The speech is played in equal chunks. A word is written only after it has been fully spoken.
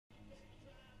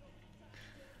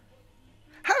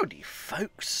Howdy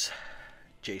folks,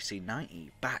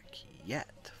 JC90 back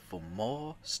yet for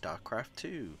more StarCraft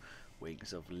 2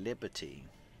 Wings of Liberty.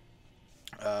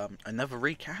 Another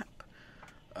recap.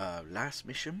 Last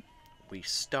mission we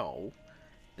stole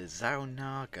the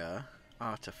Zaunaga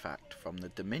artifact from the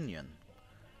Dominion,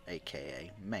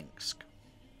 aka Mensk.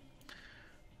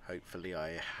 Hopefully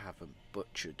I haven't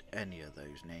butchered any of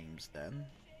those names then.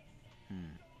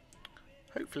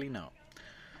 Hopefully not.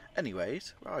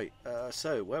 Anyways, right,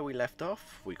 so where we left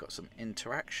off, we got some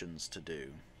interactions to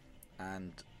do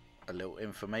and a little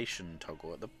information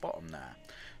toggle at the bottom there.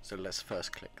 So let's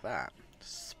first click that.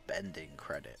 Spending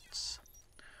credits.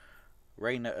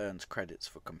 Reyna earns credits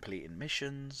for completing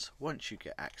missions. Once you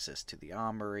get access to the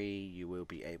armory, you will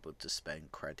be able to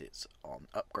spend credits on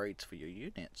upgrades for your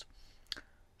units.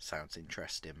 Sounds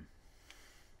interesting.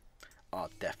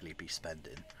 I'll definitely be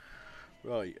spending.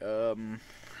 Right,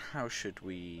 how should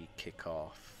we kick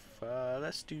off?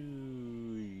 Let's do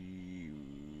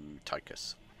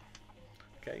Tychus.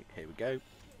 Okay, here we go.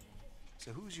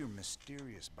 So who's your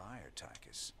mysterious buyer,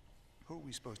 Tychus? Who are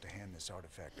we supposed to hand this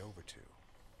artifact over to?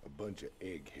 A bunch of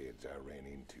eggheads I ran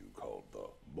into called the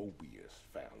Mobius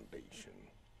Foundation.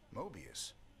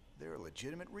 Mobius? They're a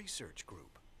legitimate research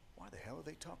group. Why the hell are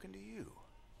they talking to you?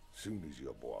 Soon as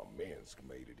your boy Minsk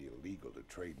made it illegal to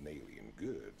trade in alien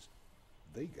goods,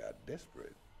 they got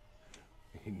desperate.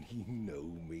 And you know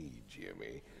me,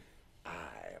 Jimmy.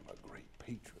 I am a great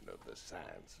patron of the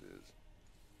sciences.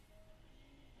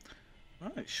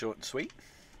 Right, short and sweet.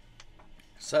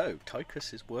 So,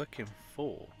 Tychus is working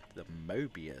for the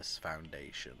Mobius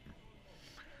Foundation.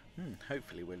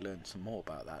 Hopefully we'll learn some more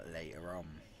about that later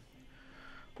on.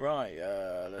 Right,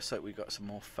 looks like we got some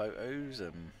more photos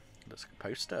and looks like a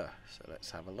poster. So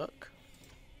let's have a look.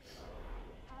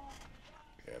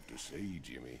 I have to say,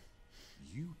 Jimmy,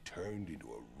 you turned into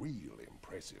a real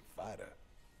impressive fighter.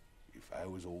 If I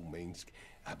was old Minsk,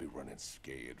 I'd be running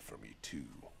scared from you too.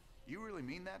 You really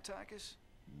mean that, Tychus?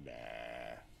 Nah,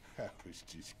 I was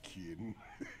just kidding.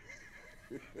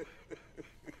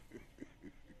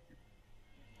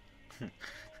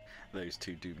 Those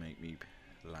two do make me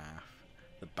laugh.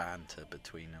 The banter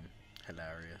between them,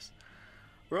 hilarious.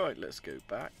 Right, let's go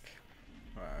back.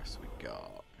 What else we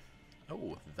got?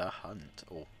 Oh, the hunt,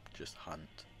 or just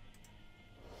hunt.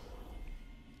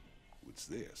 What's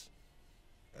this?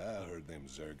 I heard them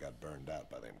Zerg got burned out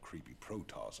by them creepy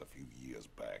Protoss a few years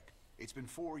back. It's been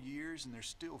 4 years and they're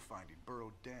still finding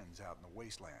burrowed dens out in the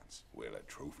wastelands. Well, a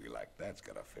trophy like that's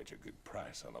gotta fetch a good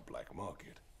price on the black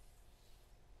market.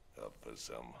 Up for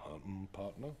some hunting,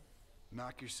 partner?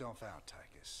 Knock yourself out,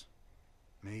 Tychus.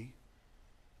 Me?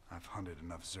 I've hunted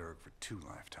enough Zerg for 2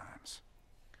 lifetimes.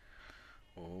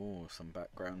 Oh, some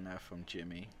background there from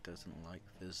Jimmy. Doesn't like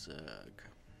the Zerg.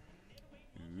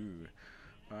 Ooh.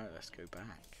 Right, let's go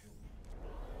back.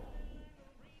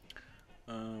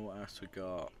 What else we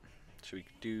got? Should we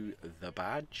do the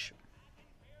badge?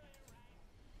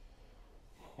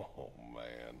 Oh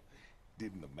man,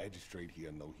 didn't the magistrate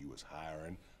here know he was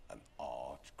hiring an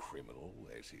arch criminal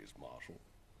as his marshal?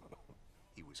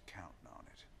 He was counting on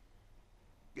it.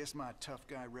 Guess my tough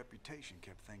guy reputation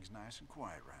kept things nice and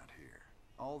quiet around here.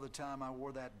 All the time I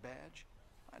wore that badge,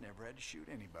 I never had to shoot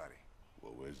anybody.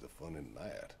 Well, where's the fun in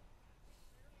that?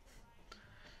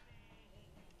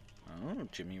 Oh,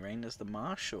 Jimmy Reyna's the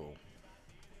marshal.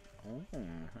 Oh,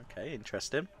 okay,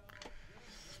 interesting.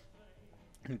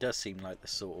 He does seem like the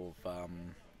sort of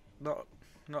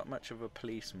not much of a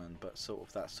policeman, but sort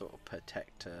of that sort of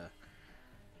protector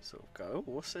sort of guy. Oh,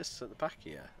 what's this at the back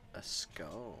here? A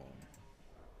skull.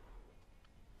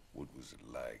 What was it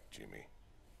like, Jimmy?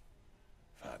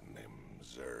 Fighting them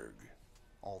Zerg?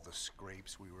 All the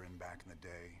scrapes we were in back in the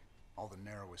day, all the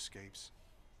narrow escapes,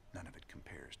 none of it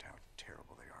compares to how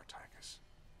terrible they are, Tychus.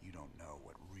 You don't know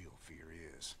what real fear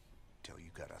is till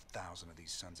you got 1,000 of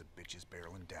these sons of bitches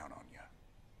barreling down on you.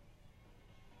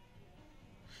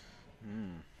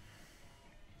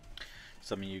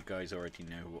 Some of you guys already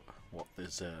know what the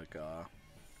Zerg are.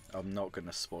 I'm not going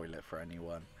to spoil it for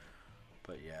anyone,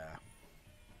 but yeah.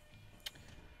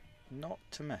 Not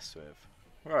to mess with.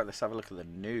 Right, let's have a look at the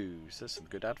news. There's some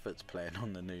good adverts playing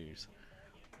on the news.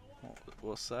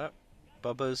 What's that?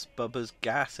 Bubba's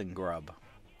Gas and Grub.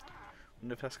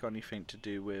 Wonder if that's got anything to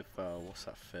do with what's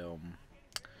that film?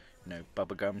 You know,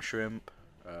 Bubblegum Shrimp.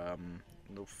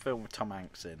 The film with Tom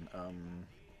Hanks in.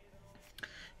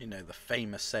 You know, the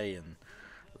famous saying,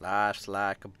 "Life's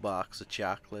like a box of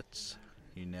chocolates.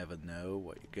 You never know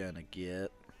what you're gonna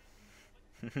get."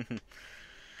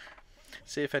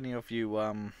 See if any of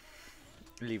you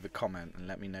leave a comment and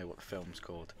let me know what the film's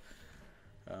called.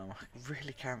 I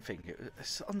really can't think.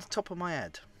 It's on the top of my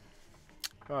head.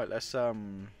 Right, let's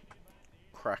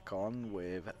crack on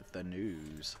with the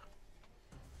news.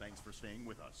 Thanks for staying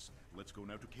with us. Let's go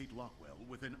now to Kate Lockwell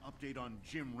with an update on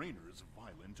Jim Raynor's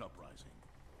violent uprising.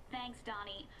 Thanks,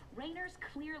 Donnie. Raynor's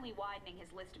clearly widening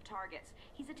his list of targets.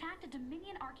 He's attacked a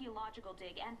Dominion archaeological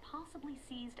dig and possibly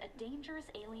seized a dangerous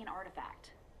alien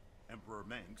artifact. Emperor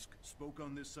Mangsk spoke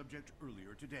on this subject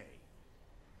earlier today.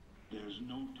 There's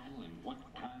no telling what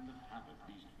kind of havoc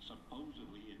these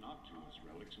supposedly innocuous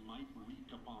relics might wreak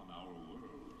upon our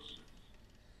worlds.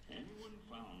 Anyone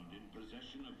found in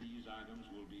possession of these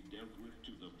items will be dealt with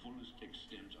to the fullest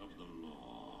extent of the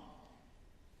law.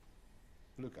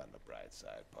 Look on the bright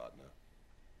side, partner.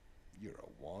 You're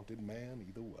a wanted man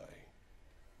either way.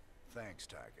 Thanks,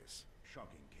 Tychus.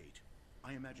 Shocking, Kate.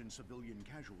 I imagine civilian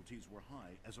casualties were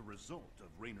high as a result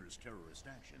of Raynor's terrorist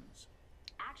actions.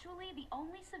 Actually, the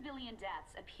only civilian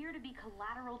deaths appear to be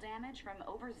collateral damage from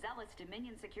overzealous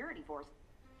Dominion security force.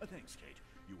 Thanks, Kate.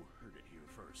 You heard it here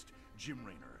first. Jim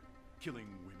Raynor, killing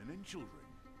women and children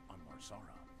on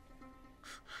Marsara.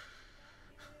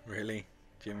 Really?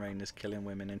 Jim Raynor's killing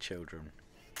women and children.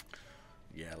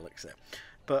 Yeah, looks it.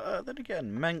 But then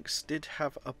again, Manx did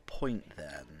have a point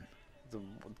then.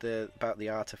 About the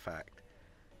artifact.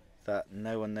 That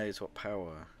no one knows what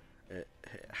power it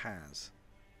has.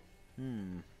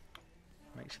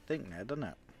 Makes you think there, doesn't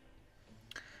it?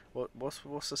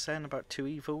 What's the saying about two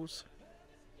evils?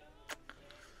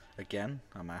 Again,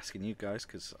 I'm asking you guys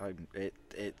because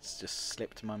it's just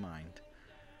slipped my mind.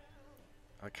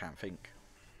 I can't think.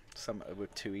 Something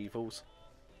with two evils.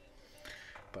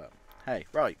 But hey,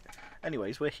 right.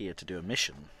 Anyways, we're here to do a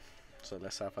mission, so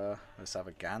let's have a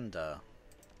gander.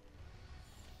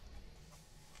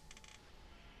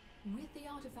 With the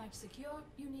artifact secure,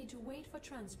 you need to wait for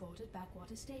transport at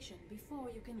Backwater Station before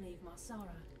you can leave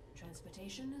Marsara.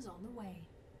 Transportation is on the way.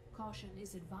 Caution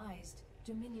is advised.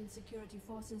 Dominion security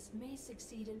forces may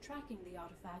succeed in tracking the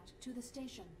artifact to the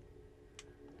station.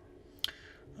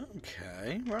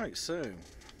 Okay, right, so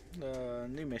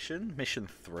new mission, mission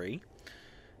 3,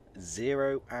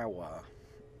 0 hour.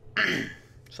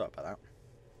 Sorry about that.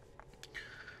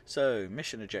 So,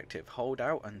 mission objective, hold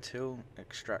out until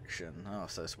extraction. Oh,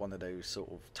 so it's one of those sort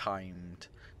of timed,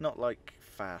 not like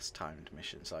fast timed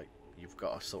missions, like you've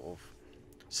got to sort of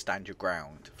stand your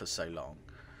ground for so long.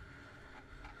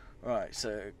 Right,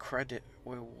 so credit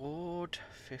reward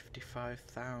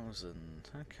 55,000.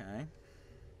 Okay.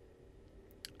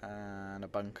 And a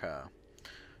bunker.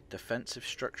 Defensive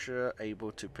structure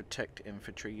able to protect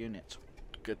infantry units.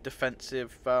 Good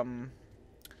defensive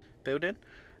building.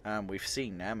 We've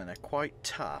seen them and they're quite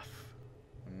tough.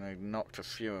 And they knocked a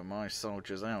few of my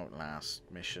soldiers out last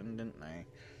mission, didn't they?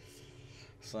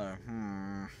 So,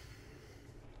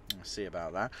 Let's see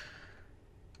about that.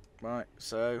 Right,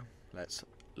 so let's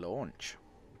launch.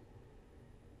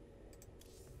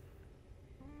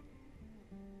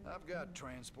 I've got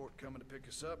transport coming to pick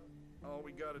us up. All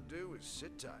we gotta do is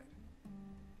sit tight.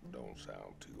 Don't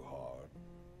sound too hard.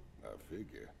 I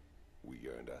figure we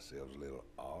earned ourselves a little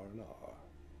R&R.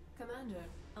 Commander,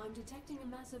 I'm detecting a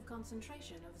massive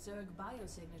concentration of Zerg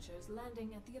biosignatures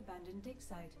landing at the abandoned dig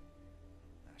site.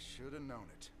 I should have known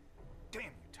it. Damn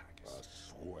you, Tychus. I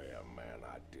swear, man,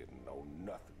 I didn't know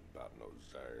nothing about no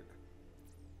Zerg.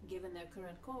 Given their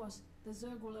current course, the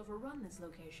Zerg will overrun this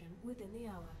location within the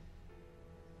hour.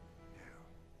 Yeah.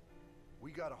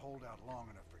 We gotta hold out long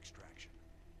enough for extraction.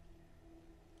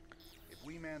 If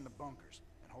we man the bunkers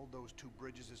and hold those two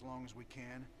bridges as long as we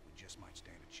can, we just might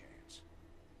stand a chance.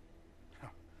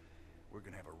 We're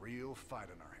gonna have a real fight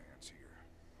on our hands here.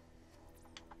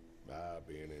 I've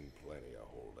been in plenty of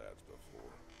holdouts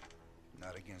before.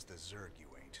 Not against the Zerg, you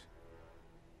ain't.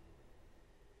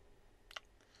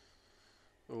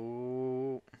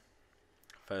 Oh,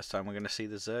 first time we're going to see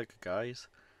the Zerg, guys.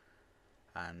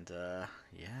 And,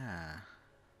 yeah.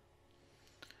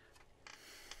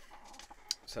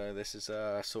 So this is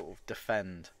a sort of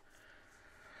defend.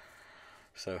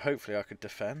 So hopefully I could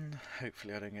defend,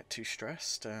 hopefully I don't get too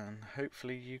stressed, and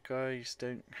hopefully you guys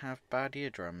don't have bad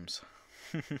eardrums.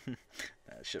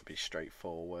 That should be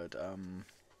straightforward.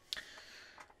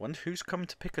 Wonder who's come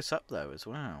to pick us up though as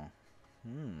well.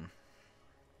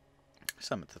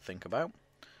 Something to think about.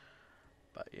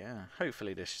 But yeah,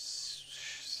 hopefully I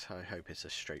hope it's a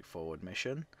straightforward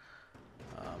mission.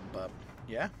 But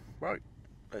yeah, right,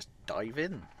 let's dive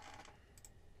in.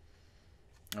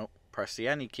 Oh, press the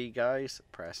any key, guys.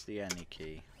 Press the any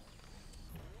key.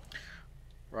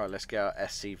 Right, let's get our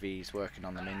SCVs working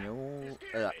on the manual.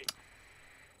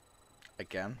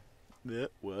 Again,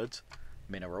 words,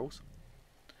 minerals.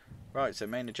 Right, so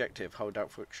main objective, hold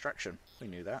out for extraction. We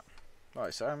knew that.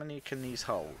 Right, so how many can these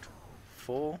hold?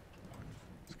 4?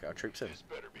 Let's get our troops in.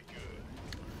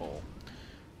 4.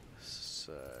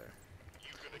 So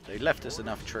they left us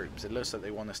enough troops. It looks like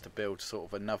they want us to build sort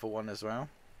of another one as well,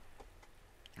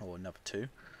 or another 2.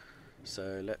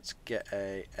 So let's get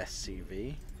a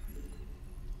SCV.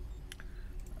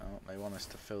 Oh, they want us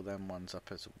to fill them ones up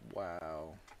as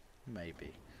well.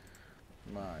 Maybe.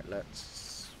 Right,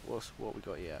 let's... what we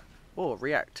got here? Oh,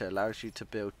 reactor allows you to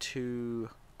build 2...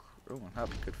 Oh, that'll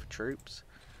be good for troops.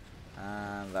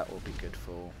 And that will be good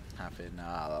for having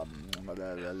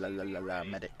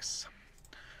medics.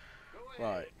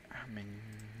 Right,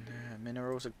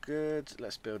 minerals are good.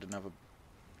 Let's build another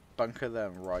bunker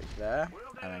then right there.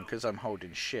 And then because I'm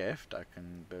holding shift, I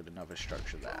can build another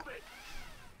structure there.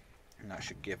 And that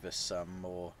should give us some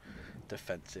more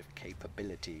defensive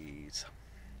capabilities.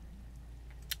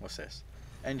 What's this?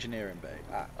 Engineering bay.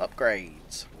 Ah,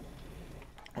 upgrades.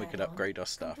 We could upgrade our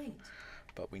stuff,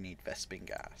 but we need Vespin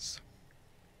gas.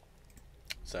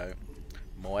 So,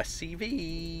 more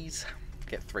SCVs.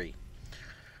 Get 3.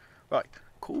 Right,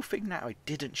 cool thing that I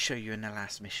didn't show you in the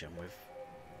last mission with...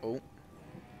 Oh,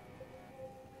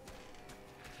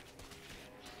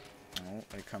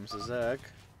 here comes a Zerg.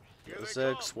 Got a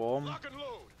Zerg swarm.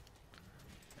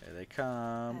 Here they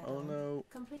come. Oh no.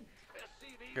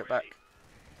 Get back.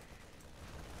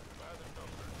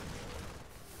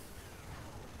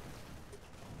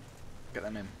 Get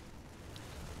them in.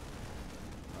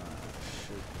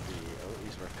 Should be... Oh,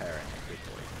 he's repairing it. Good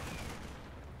boy.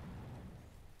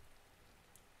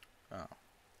 Oh.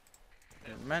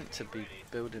 You're meant to be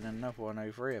building another one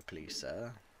over here, please,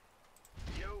 sir.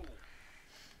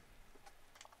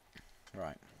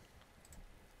 Right.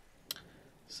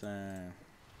 So...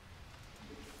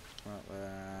 Right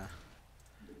there.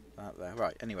 That there.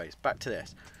 Right, anyways, back to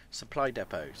this. Supply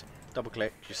depots. Double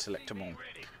click, you select them all.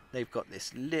 They've got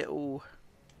this little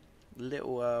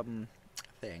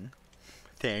thing.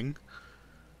 Can't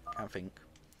think.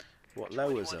 What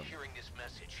lowers them,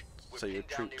 so your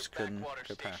troops can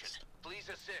go past.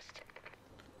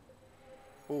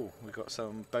 Oh, we got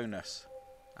some bonus.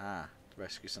 Ah,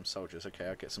 rescue some soldiers. Okay,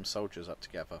 I'll get some soldiers up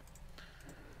together.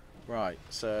 Right.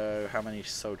 So, how many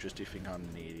soldiers do you think I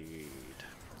need?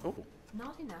 Oh.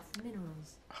 Not enough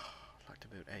minerals. I'd like to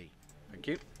build 8. Thank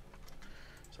you.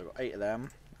 So I've got 8 of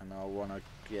them. And I want to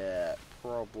get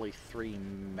probably 3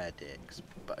 medics.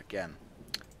 But again,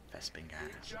 Vespin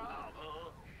gas.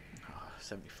 Oh,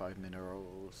 75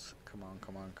 minerals. Come on,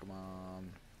 come on, come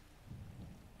on.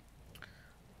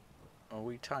 Are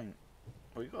we time?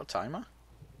 Oh, we got a timer?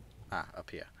 Ah,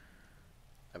 up here.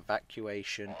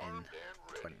 Evacuation in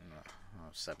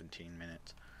 17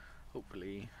 minutes.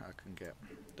 Hopefully I can get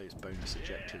those bonus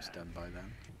objectives done by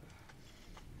then.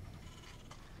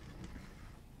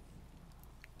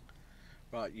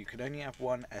 Right, you can only have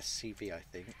 1 SCV, I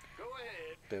think. Go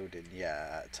ahead. Building,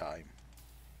 yeah, at a time.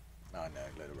 Oh no,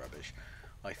 load of rubbish.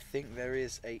 I think there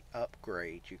is a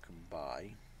upgrade you can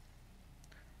buy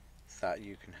that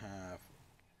you can have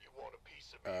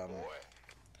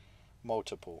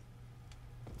multiple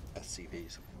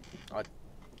SCVs. I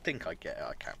think I get it,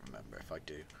 I can't remember if I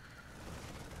do.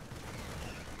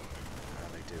 How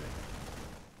are they doing?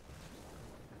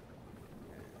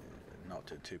 Not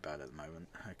doing too bad at the moment.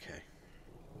 Okay.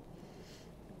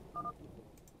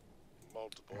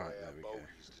 Multiple right, air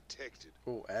bogeys detected.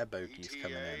 Oh, air bogeys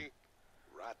coming in.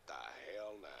 Right the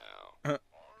hell now.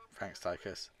 Thanks,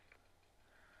 Tychus.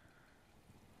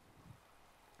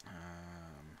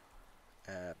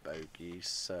 Air bogeys,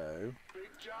 so...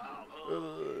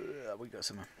 we got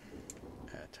some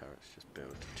air turrets, just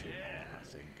build 2 more, I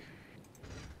think.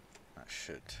 That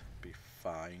should be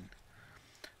fine.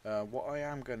 What I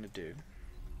am going to do,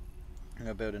 I'm going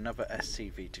to build another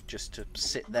SCV to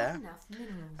sit there,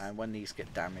 and when these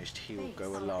get damaged, he will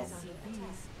go along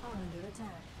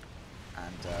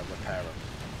and repair them.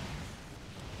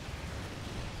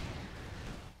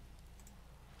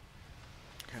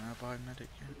 Can I buy a medic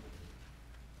yet?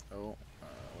 Oh,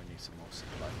 we need some more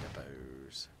supply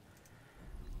depots.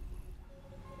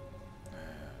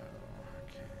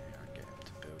 Okay, I'll get him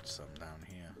to build some down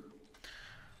here.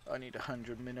 I need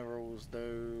 100 minerals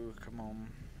though, come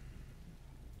on.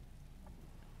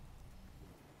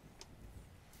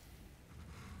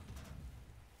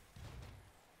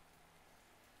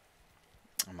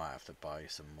 I might have to buy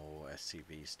some more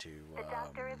SCVs to The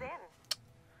doctor is in.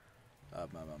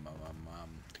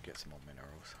 To get some more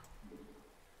minerals.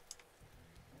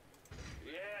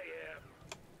 Yeah.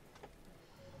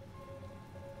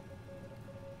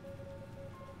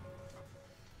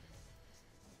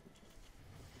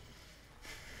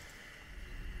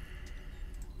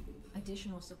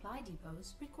 Additional supply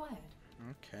depots required.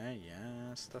 Okay,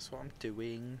 yes, that's what I'm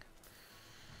doing.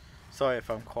 Sorry if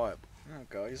I'm quiet. Oh,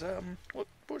 guys, what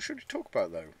should we talk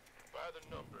about though? By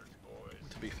the numbers, boys.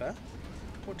 To be fair,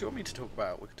 what do you want me to talk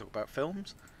about? We can talk about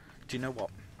films. Do you know what?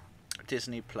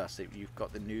 Disney Plus, you've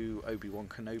got the new Obi-Wan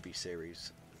Kenobi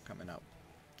series coming up.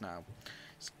 Now,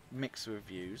 it's mixed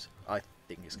reviews. I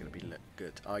think it's going to be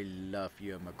good. I love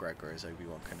Ewan McGregor as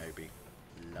Obi-Wan Kenobi.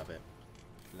 Love it.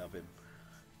 Love him.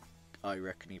 I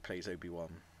reckon he plays Obi-Wan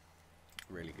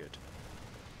really good.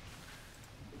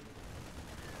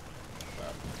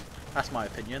 But that's my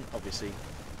opinion. Obviously,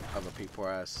 other people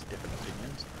has different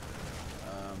opinions.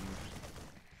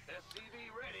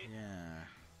 Yeah.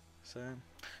 So,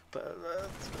 but the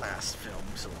last film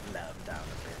sort of let them down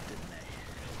a bit, didn't they?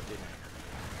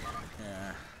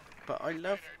 Yeah. But I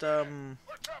loved. We're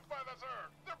trapped by the Zerg.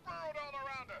 They're burrowed all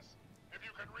around us. If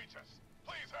you can reach us,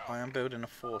 please help. I am building a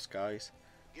force, guys.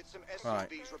 Get some Right,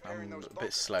 SUVs repairing I'm those a bit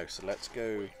bunkers. slow, so let's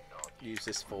go use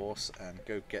this force and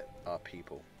go get our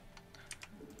people.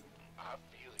 I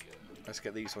feel you. Let's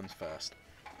get these ones first.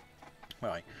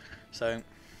 Right, so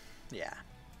yeah,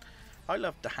 I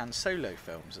loved the Han Solo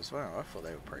films as well. I thought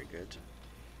they were pretty good.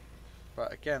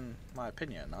 But again, my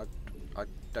opinion, I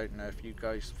don't know if you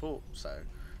guys thought so.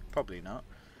 Probably not.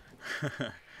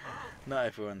 Not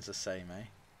everyone's the same, eh?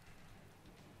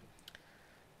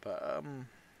 But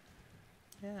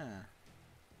yeah.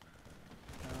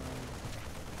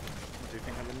 What do you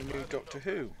think of the new Doctor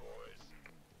Who?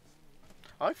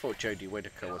 I thought Jodie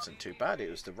Whittaker wasn't too bad. It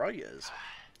was the writers.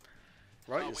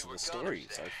 Writers of the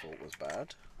stories I thought was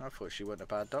bad. I thought she wasn't a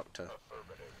bad Doctor.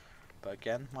 But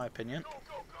again, my opinion.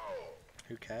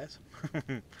 Who cares?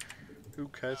 Who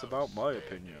cares about my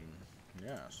opinion?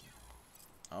 Yes.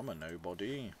 I'm a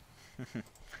nobody.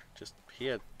 Just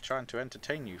here trying to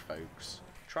entertain you folks.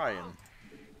 Trying.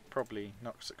 Probably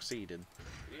not succeeding.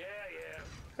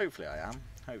 Hopefully I am.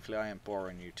 Hopefully I ain't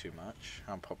boring you too much.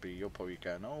 You're probably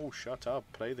going, oh shut up,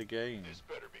 play the game. This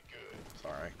better be good.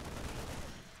 Sorry.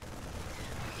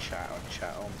 Chat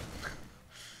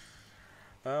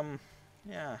on.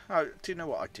 Yeah. Oh, do you know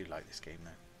what? I do like this game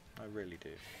though. I really do.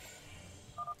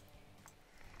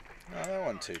 No, that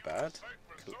wasn't too bad.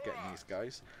 Getting these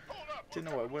guys. Do you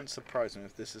know what? It wouldn't surprise me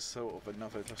if this is sort of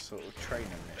another sort of training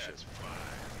mission.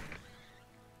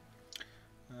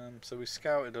 So we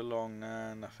scouted along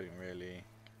there, nothing really.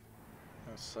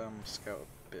 Let's scout a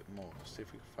bit more, see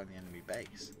if we can find the enemy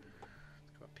base.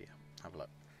 Let's go up here, have a look.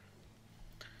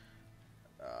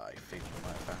 I think we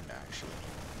might have found it actually.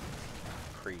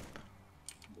 Creep.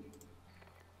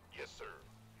 Yes, sir.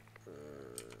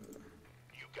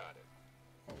 You got it.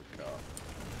 What we got?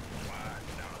 Why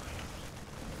not?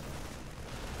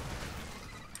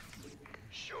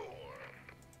 Sure.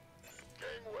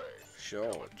 Gangway.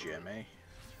 Sure, Jimmy.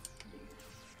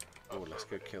 Oh, let's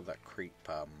go kill that creep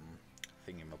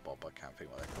thingamabob. I can't think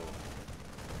what they're called.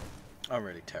 I'm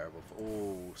really terrible.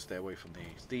 Oh, stay away from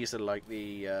these. These are like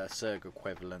the Zerg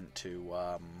equivalent to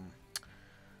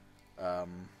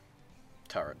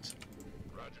turrets.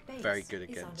 Base Very good is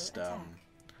against under attack.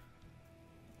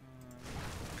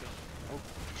 oh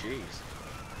jeez.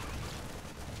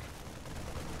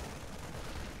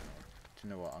 Do you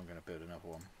know what? I'm gonna build another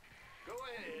one. Go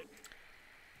ahead.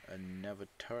 Another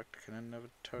turret? Can another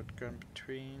turret go in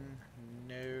between?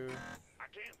 No. I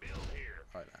can't build here.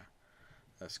 Right there.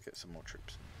 Let's get some more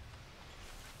troops.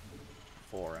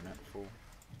 4 in it. 4.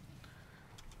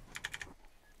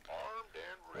 Armed and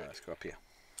Right, ready. let's go up here.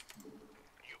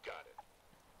 You got it.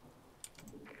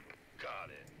 Got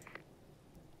it.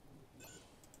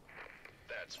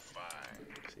 That's fine.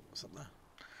 See what's up there.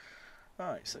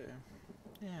 Alright, so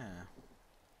yeah.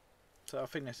 So I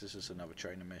think this is just another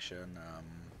training mission.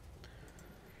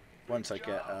 Once I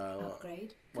get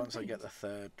Upgrade once I complete. get the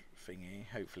third thingy,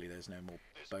 hopefully there's no more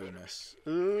bonus.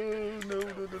 Oh no no no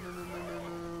no no no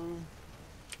no.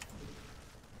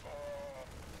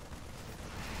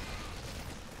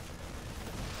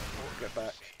 Get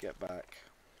back, get back.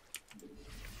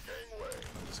 Gangway.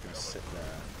 I'm just gonna sit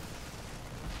there.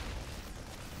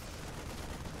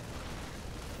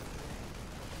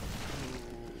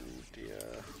 Oh dear.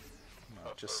 No,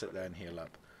 just sit there and heal up.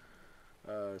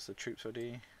 Is the troops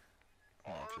ready?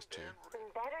 Oh, just 2. We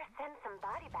better send some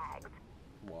body bags.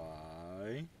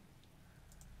 Why?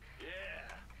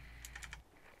 Yeah.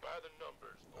 By the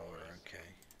numbers, Oh, boys. okay.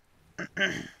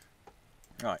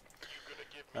 Right, You gonna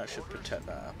give me that should orders? protect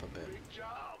that up a bit. Big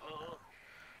job, huh?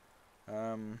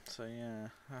 So yeah,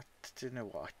 do you know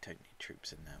what? I don't need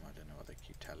troops in them. I don't know what they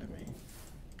keep telling me.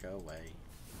 Go away.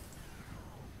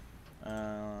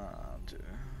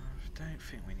 Don't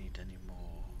think we need any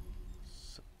more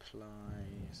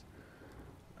supplies.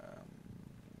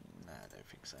 Nah, I don't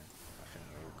think so. I think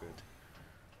we're all good.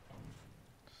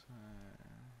 So,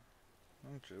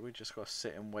 We just got to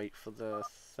sit and wait for the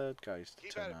third guys to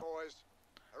Keep turn at it, up. boys.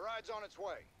 The ride's on its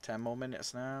way. 10 more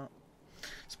minutes now.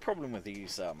 It's a problem with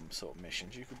these sort of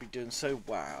missions. You could be doing so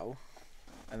well,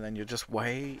 and then you're just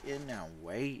waiting and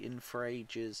waiting for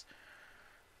ages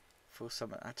for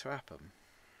something to happen.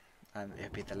 And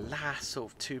it'd be the last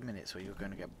sort of 2 minutes where you're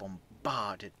going to get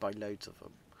bombarded by loads of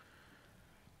them.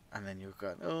 And then you're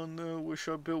going, oh no, wish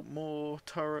I built more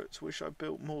turrets, wish I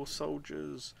built more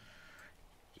soldiers.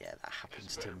 Yeah, that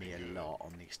happens to me a lot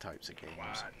on these types of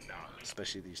games,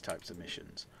 especially these types of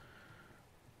missions.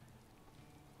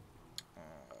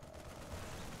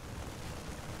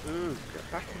 Ooh,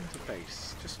 get back into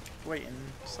base. Just wait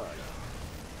inside.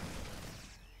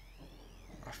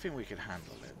 I think we can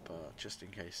handle it, but just in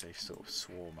case they sort of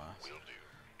swarm us.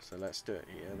 So let's do it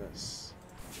here. Let's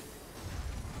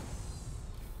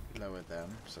lower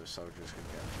them so soldiers can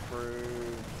get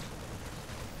through.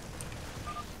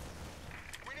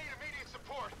 We need immediate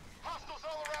support. Hostiles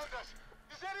all around us.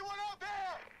 Is anyone out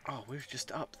there? Oh, we're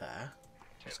just up there.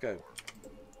 Let's go.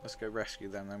 Let's go rescue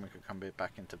them, then we can come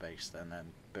back into base then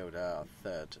and build our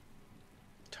third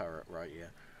turret right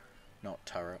here. Not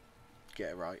turret. Get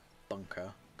it right.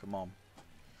 Bunker. Come on.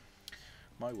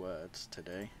 My words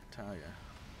today, tell ya.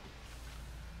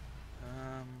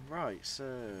 Right, so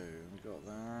we got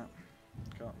that.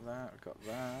 Got that.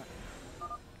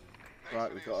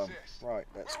 Right, we got them. Right,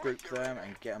 let's group them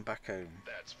and get them back home.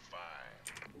 That's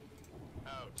fine.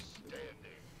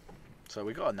 Outstanding. So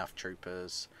we got enough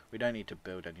troopers. We don't need to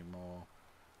build any more.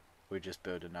 We just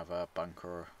build another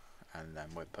bunker and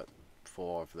then we'll put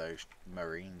 4 of those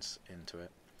marines into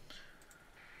it.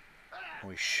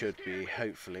 We should be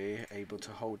hopefully able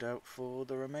to hold out for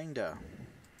the remainder.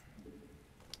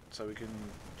 So we can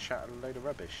chat a load of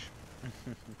rubbish. How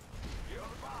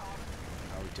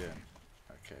are we doing?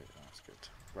 Okay, that's good.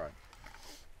 Right.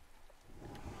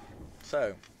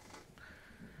 So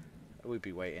we'll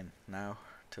be waiting now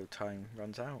till time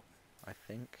runs out, I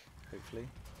think, hopefully.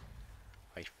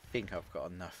 I think I've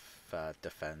got enough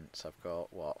defense. I've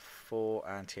got, what, 4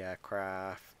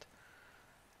 anti-aircraft,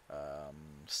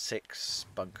 6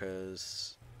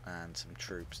 bunkers, and some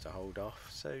troops to hold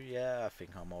off. So yeah, I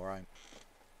think I'm alright.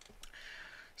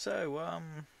 So,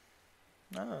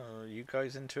 you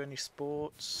guys into any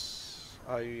sports?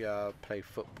 I play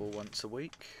football once a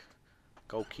week.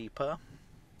 Goalkeeper.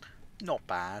 Not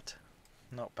bad.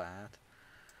 Not bad.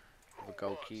 The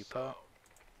goalkeeper,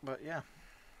 but yeah,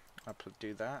 I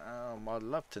do that. I'd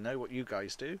love to know what you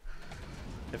guys do.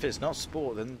 If it's not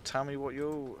sport, then tell me what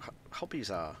your hobbies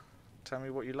are. Tell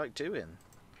me what you like doing.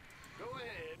 Go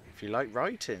ahead. If you like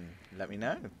writing, let me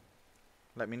know.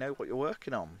 Let me know what you're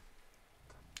working on.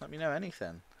 Let me know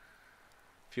anything.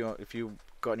 If you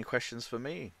got any questions for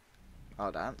me,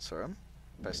 I'd answer them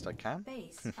best I can.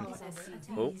 Base, our SCVs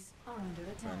Oh. are under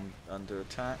attack. Under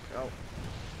attack. Oh.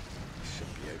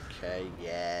 Should be okay.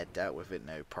 Yeah, dealt with it,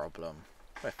 no problem.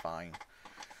 We're fine.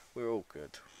 We're all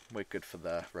good. We're good for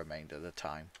the remainder of the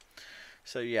time.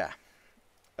 So yeah,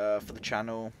 for the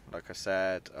channel, like I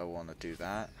said, I want to do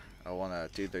that. I want to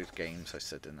do those games I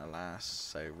said in the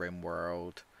last. So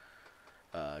RimWorld,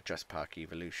 Jurassic Park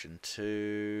Evolution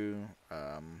 2.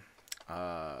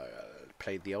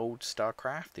 Played the old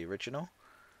StarCraft, the original.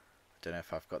 I don't know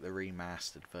if I've got the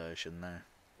remastered version there.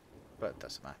 But it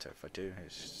doesn't matter if I do,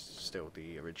 it's still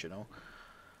the original.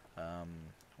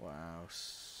 What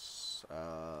else?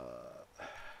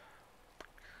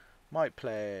 Might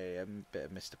play a bit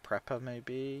of Mr. Prepper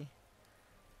maybe.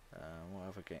 What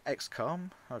other game?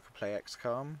 XCOM. I could play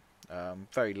XCOM.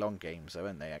 Very long games though,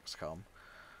 aren't they, XCOM?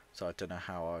 So I don't know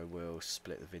how I will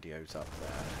split the videos up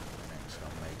there. In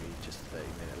XCOM maybe just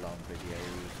 30-minute long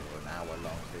videos or an hour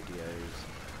long videos.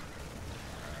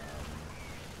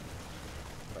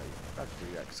 I could do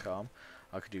XCOM.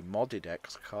 I could do modded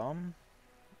XCOM,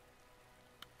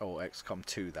 or XCOM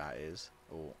 2 that is,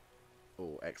 or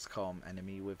XCOM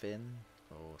Enemy Within,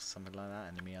 or something like that,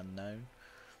 Enemy Unknown.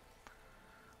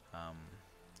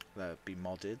 That would be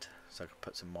modded, so I could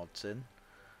put some mods in.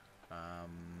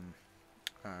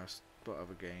 What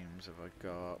other games have I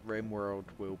got? RimWorld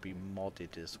will be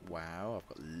modded as well. I've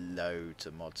got loads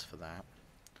of mods for that.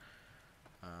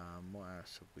 What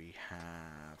else do we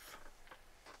have?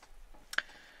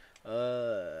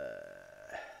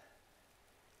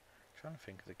 Trying to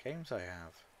think of the games I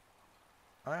have.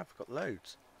 I have got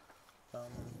loads.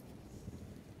 What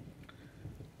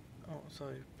was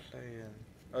I playing?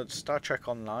 Star Trek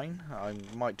Online. I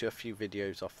might do a few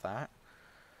videos off that.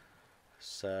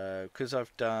 So, because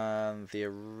I've done the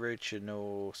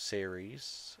original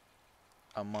series,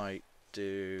 I might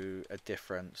do a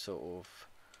different sort of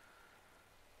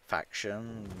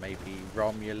faction, maybe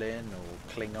Romulan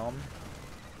or Klingon.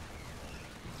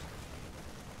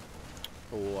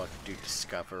 Or I could do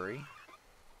Discovery.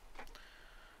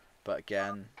 But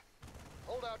again,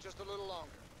 Hold out just a little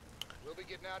longer. We'll be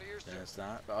getting out of here soon. there's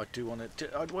that. But I do want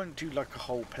to. I won't do like a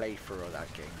whole playthrough of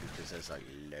that game because there's like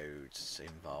loads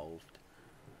involved.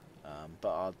 But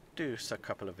I'll do a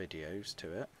couple of videos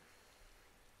to it.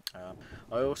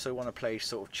 I also want to play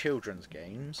sort of children's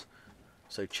games,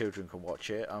 so children can watch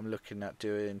it. I'm looking at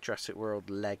doing Jurassic World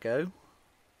Lego,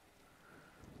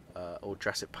 or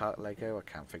Jurassic Park Lego. I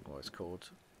can't think what it's called,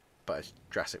 but it's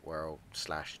Jurassic World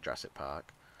 / Jurassic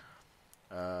Park.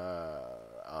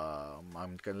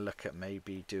 I'm going to look at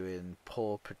maybe doing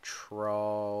Paw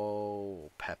Patrol, or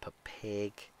Peppa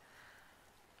Pig,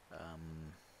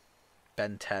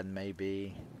 Ben 10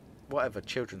 maybe, whatever,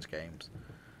 children's games.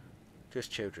 Just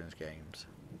children's games.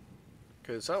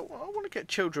 Because I want to get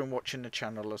children watching the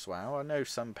channel as well. I know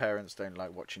some parents don't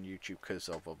like watching YouTube because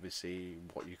of obviously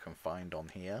what you can find on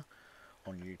here,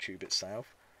 on YouTube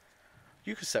itself.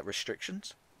 You can set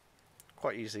restrictions.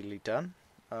 Quite easily done.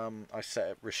 I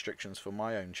set restrictions for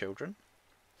my own children.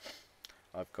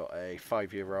 I've got a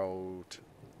 5-year-old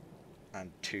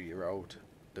and 2-year-old.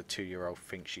 The 2-year-old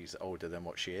thinks she's older than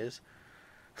what she is.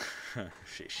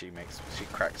 she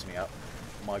cracks me up.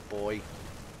 My boy,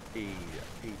 he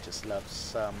just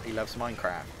loves he loves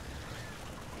Minecraft.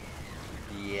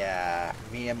 Yeah,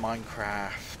 me and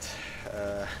Minecraft,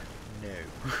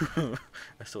 no.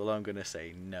 That's all I'm gonna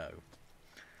say. No.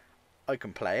 I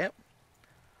can play it.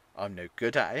 I'm no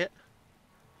good at it,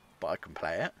 but I can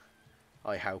play it.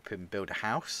 I help him build a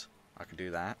house. I can do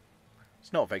that.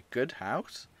 It's not a very good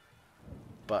house,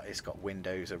 but it's got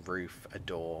windows, a roof, a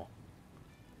door,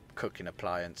 cooking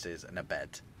appliances, and a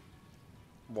bed.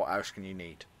 What else can you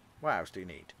need? What else do you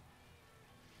need?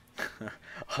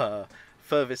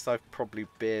 Furthest I've probably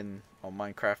been on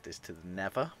Minecraft is to the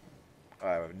Nether.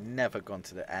 I've never gone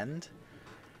to the end.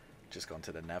 Just gone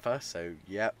to the Nether. So,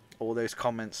 yep. All those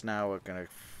comments now are going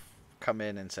to come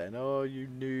in and saying, oh, you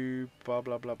noob, blah,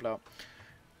 blah, blah, blah.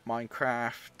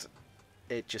 Minecraft,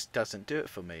 it just doesn't do it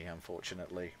for me,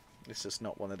 unfortunately. It's just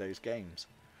not one of those games.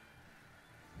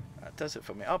 That does it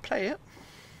for me. I'll play it.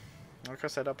 Like I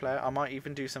said, I'll play it. I might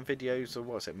even do some videos of,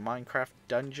 what is it, Minecraft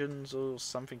Dungeons or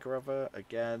something or other.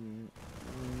 Again,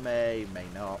 may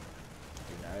not.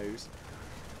 Who knows?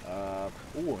 Oh,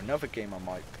 another game I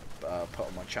might put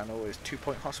on my channel is 2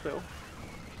 Point Hospital.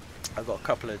 I've got a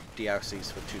couple of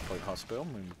DLCs for 2 Point Hospital,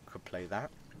 and we could play that.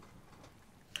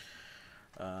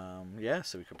 Yeah,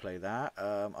 so we could play that.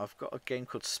 I've got a game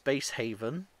called Space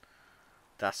Haven.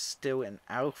 That's still in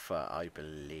alpha, I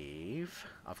believe.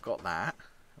 I've got that.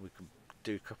 We could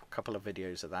do a couple of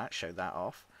videos of that, show that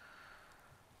off.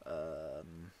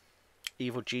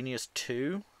 Evil Genius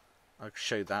 2, I'll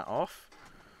show that off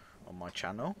on my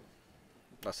channel.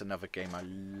 That's another game. I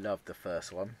loved the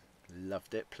first one.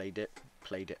 Loved it, played it.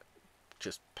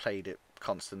 Just played it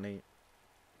constantly.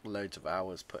 Loads of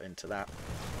hours put into that.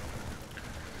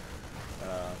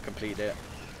 Complete it.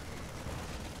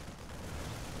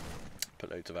 Put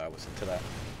loads of hours into that.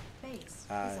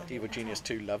 Evil Genius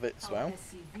 2, love it as well.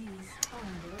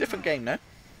 Different game now. I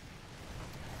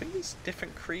think it's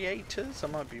different creators, I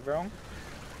might be wrong.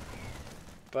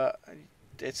 But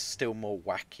it's still more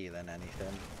wacky than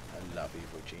anything. I love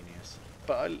Evil Genius.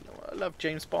 But I love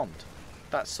James Bond.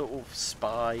 That sort of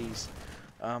spies.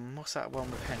 What's that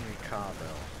one with Henry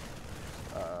Cavill?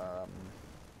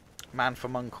 Man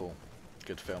from U.N.C.L.E.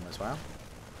 Good film as well.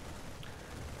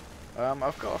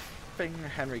 I've got a thing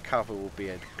Henry Cavill will be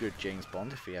a good James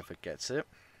Bond if he ever gets it.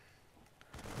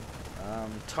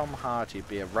 Tom Hardy would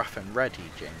be a rough and ready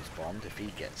James Bond if he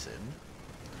gets in.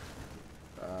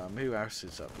 Who else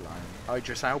is up line?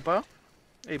 Idris Elba.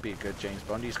 He'd be a good James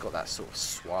Bond. He's got that sort of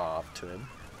suave to him.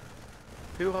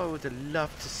 Who I would have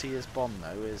loved to see as Bond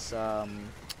though is oh,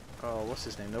 what's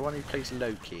his name? The one who plays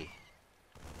Loki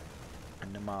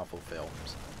in the Marvel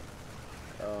films.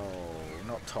 Oh,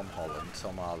 not Tom Holland.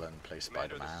 Tom Holland plays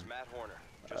Spider-Man.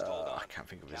 I can't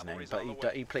think of his name,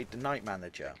 but he played the Night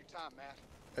Manager.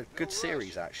 A good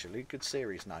series actually. Good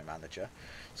series, Night Manager.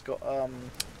 It's got oh,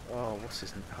 what's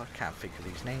his name? I can't think of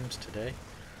these names today.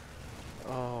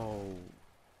 Oh,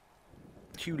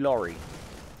 Hugh Laurie.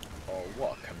 Oh,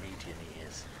 what a comedian he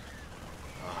is.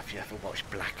 Oh, have you ever watched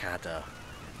Blackadder?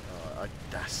 Oh,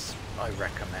 I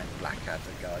recommend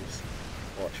Blackadder, guys.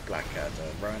 Watch Blackadder.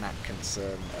 Rowan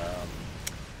Atkinson,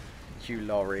 Hugh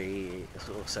Laurie,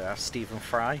 also have Stephen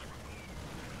Fry. I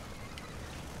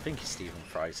think he's Stephen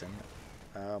Fry's in it.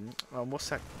 What's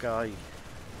that guy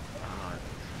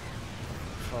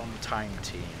from Time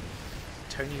Team?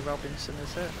 Tony Robinson,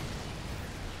 is it?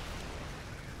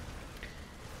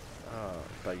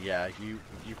 But yeah,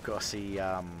 you've got to see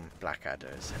Blackadder.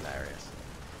 It's hilarious.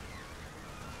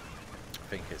 I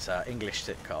think it's an English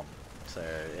sitcom, so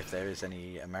if there is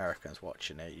any Americans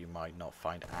watching it, you might not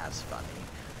find it as funny.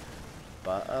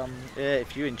 But yeah,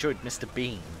 if you enjoyed Mr.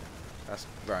 Bean, that's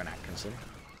Rowan Atkinson.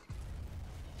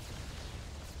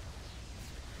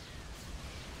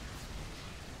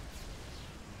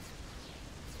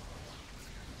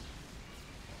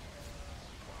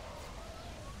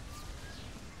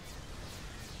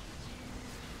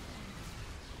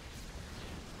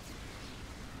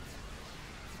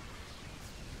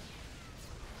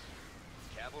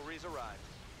 Cavalry's arrived.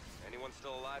 Anyone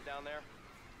still alive down there?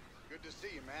 Good to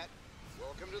see you, Matt.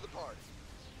 Welcome to the party.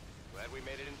 Glad we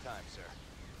made it in time, sir.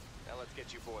 Now let's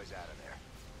get you boys out of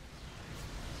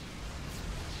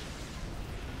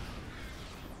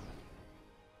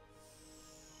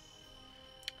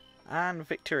there. And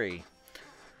victory.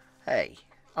 Hey,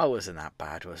 I wasn't that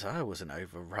bad, was I? I wasn't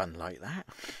overrun like that.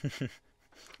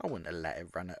 I wouldn't have let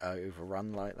it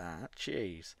overrun like that.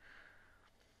 Jeez.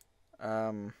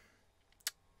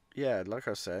 Yeah, like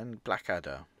I was saying,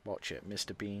 Blackadder, watch it.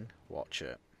 Mr. Bean, watch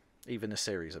it. Even the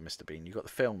series of Mr. Bean. You got the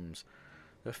films.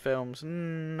 The films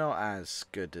not as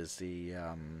good as the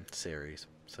series.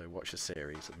 So watch the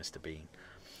series of Mr. Bean.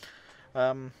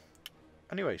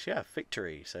 Anyways, yeah,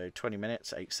 victory. So 20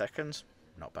 minutes, 8 seconds.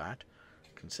 Not bad.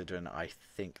 Considering I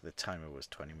think the timer was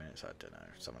 20 minutes. I don't know,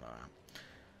 something like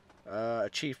that.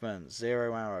 Achievement,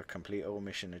 0 hour. Complete all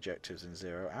mission objectives in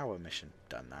 0 hour mission.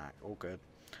 Done that. All good.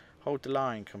 Hold the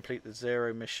line. Complete the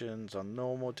 0 missions on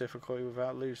normal difficulty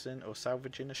without losing or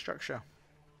salvaging a structure.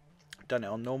 Done it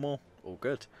on normal. All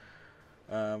good.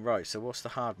 Right, so what's the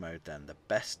hard mode then? The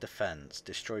best defense.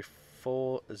 Destroy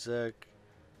 4 Zerg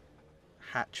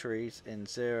hatcheries in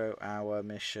 0 hour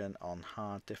mission on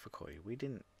hard difficulty. We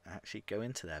didn't actually go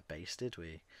into their base, did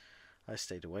we? I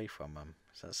stayed away from them.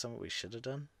 Is that something we should have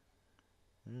done?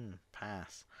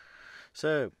 Pass.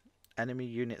 So, enemy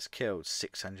units killed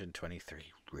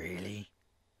 623. Really?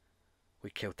 We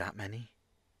killed that many?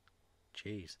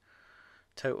 Jeez.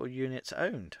 Total units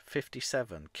owned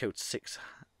 57. Killed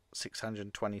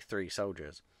 623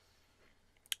 soldiers.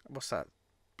 What's that?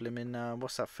 Blimmin',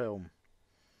 what's that film?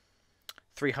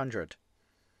 300.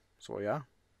 That's what we are.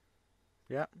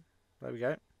 Yeah, there we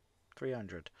go.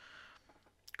 300.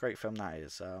 Great film that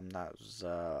is. That was,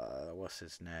 what's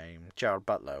his name? Gerald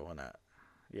Butler, wasn't it?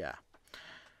 Yeah.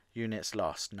 Units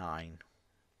lost, 9.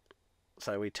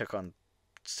 So we took on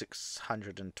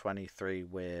 623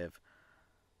 with...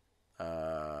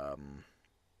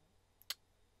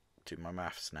 do my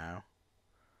maths now.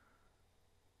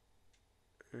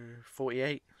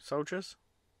 48 soldiers?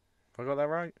 Have I got that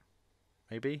right?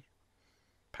 Maybe?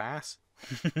 Pass?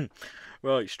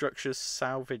 Right, structures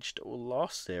salvaged or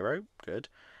lost, 0. Good.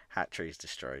 Hatcheries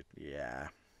destroyed. Yeah,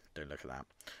 don't look at that.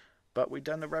 But we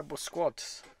done the rebel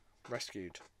squads.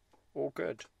 Rescued. All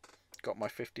good. Got my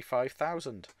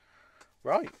 55,000.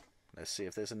 Right, let's see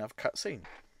if there's another cutscene.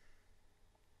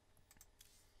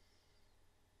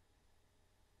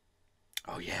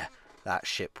 Oh yeah, that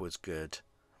ship was good,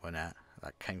 wasn't it?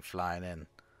 That came flying in.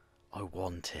 I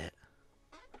want it.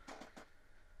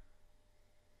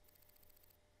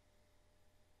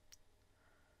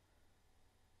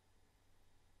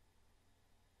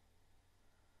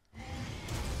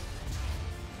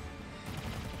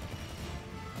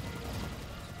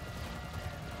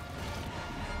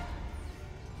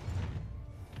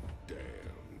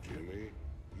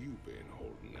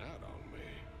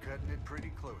 Cutting it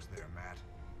pretty close there, Matt.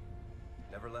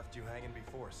 Never left you hanging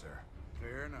before, sir.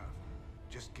 Fair enough.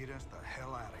 Just get us the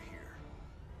hell out of here.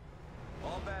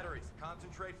 All batteries,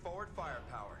 concentrate forward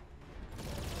firepower.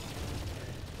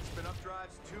 Spin up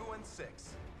drives 2 and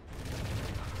 6.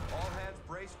 All hands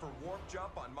brace for warp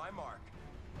jump on my mark.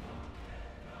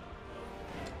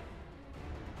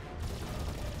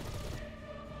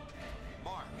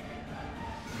 Mark.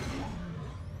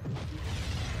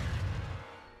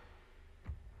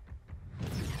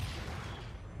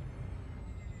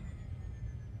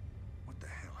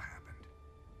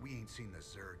 We ain't seen the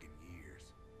Zerg in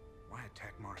years. Why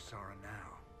attack Marsara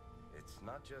now? It's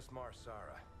not just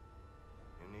Marsara.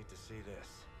 You need to see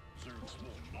this. Zerg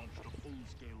Swarm launched a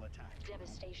full-scale attack.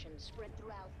 Devastation spread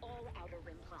throughout all Outer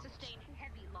Rim planets. Sustained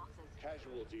heavy losses.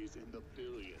 Casualties in the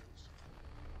billions.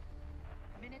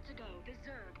 Minutes ago, the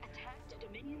Zerg attacked a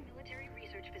Dominion military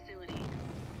research facility.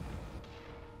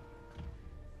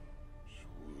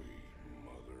 Sweet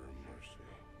mother of mercy.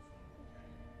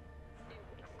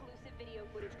 Exclusive video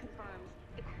footage confirms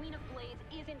the Queen of Blades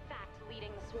is in fact leading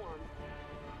the swarm.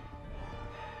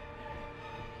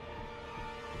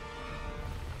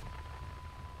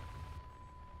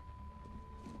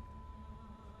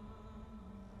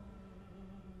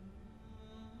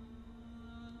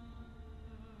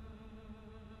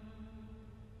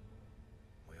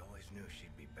 knew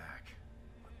she'd be back,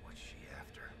 but what's she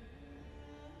after?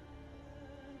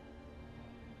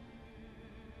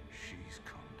 She's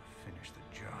come to finish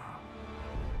the job.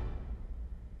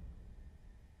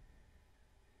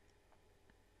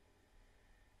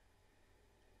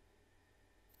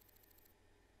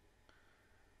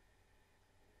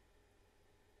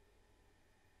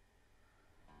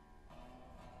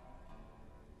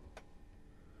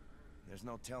 There's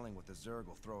no telling what the Zerg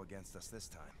will throw against us this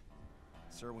time.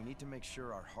 Sir, we need to make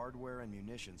sure our hardware and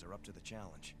munitions are up to the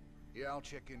challenge. Yeah, I'll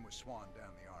check in with Swan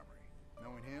down the armory.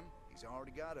 Knowing him, he's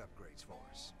already got upgrades for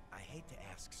us. I hate to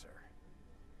ask, sir,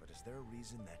 but is there a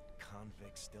reason that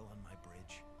convict's still on my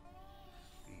bridge?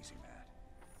 Easy, Matt.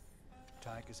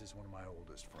 Tychus is one of my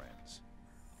oldest friends.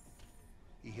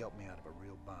 He helped me out of a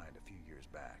real bind a few years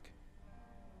back.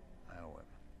 I owe him.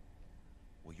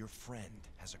 Well, your friend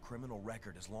has a criminal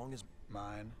record as long as...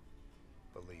 Mine?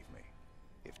 Believe me.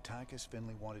 If Tychus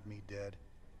Finley wanted me dead,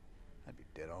 I'd be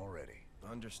dead already.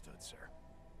 Understood, sir.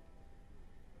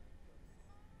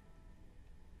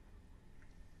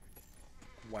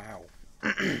 Wow.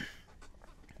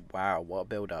 Wow, what a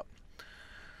build-up.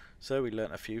 So we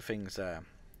learnt a few things there.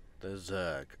 The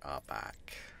Zerg are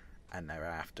back, and they're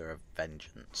after a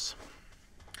vengeance.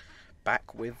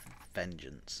 Back with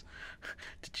vengeance.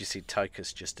 Did you see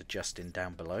Tychus just adjusting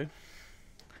down below?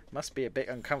 Must be a bit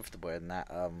uncomfortable in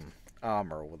that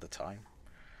armor all the time.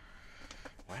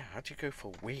 Wow, how'd you go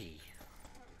for we?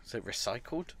 Is it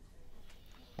recycled?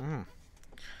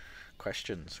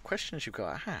 Questions you've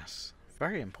got to ask.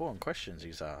 Very important questions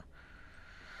these are.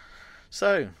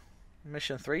 So,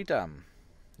 mission 3 done.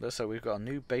 Looks like we've got a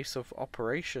new base of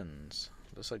operations.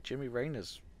 Looks like Jimmy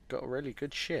Rayner's got a really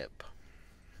good ship.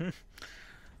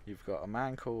 You've got a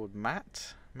man called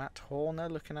Matt Horner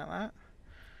looking at that.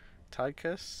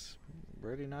 Tychus,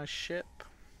 really nice ship.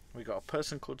 We got a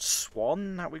person called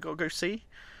Swan that we got to go see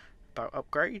about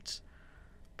upgrades.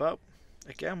 But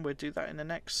again, we'll do that in the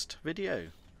next video.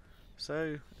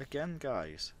 So again,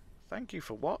 guys, thank you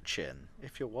for watching.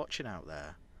 If you're watching out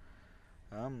there,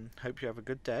 hope you have a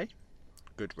good day,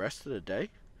 good rest of the day,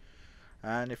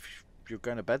 and if you're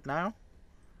going to bed now,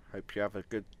 hope you have a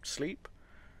good sleep,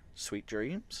 sweet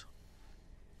dreams.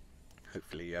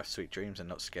 Hopefully you have sweet dreams and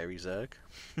not scary Zerg.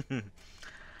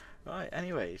 Right,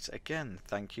 anyways, again,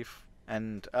 thank you.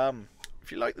 And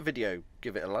if you like the video,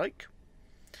 give it a like.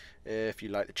 If you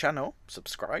like the channel,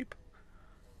 subscribe.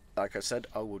 Like I said,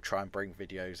 I will try and bring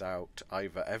videos out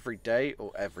either every day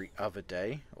or every other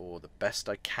day, or the best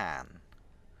I can.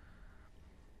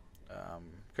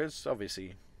 Because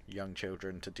obviously, young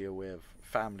children to deal with,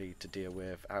 family to deal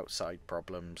with, outside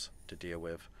problems to deal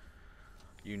with.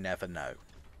 You never know.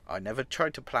 I never try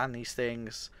to plan these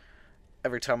things.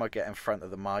 Every time I get in front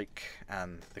of the mic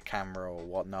and the camera or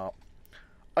whatnot,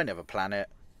 I never plan it.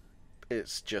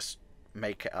 It's just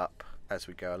make it up as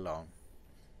we go along.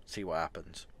 See what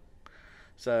happens.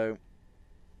 So,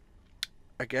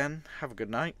 again, have a good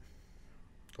night.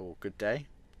 Or good day,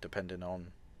 depending on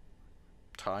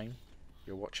time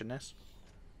you're watching this.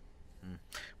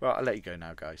 Well, I'll let you go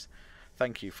now, guys.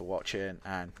 Thank you for watching,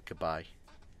 and goodbye.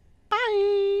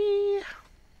 Bye!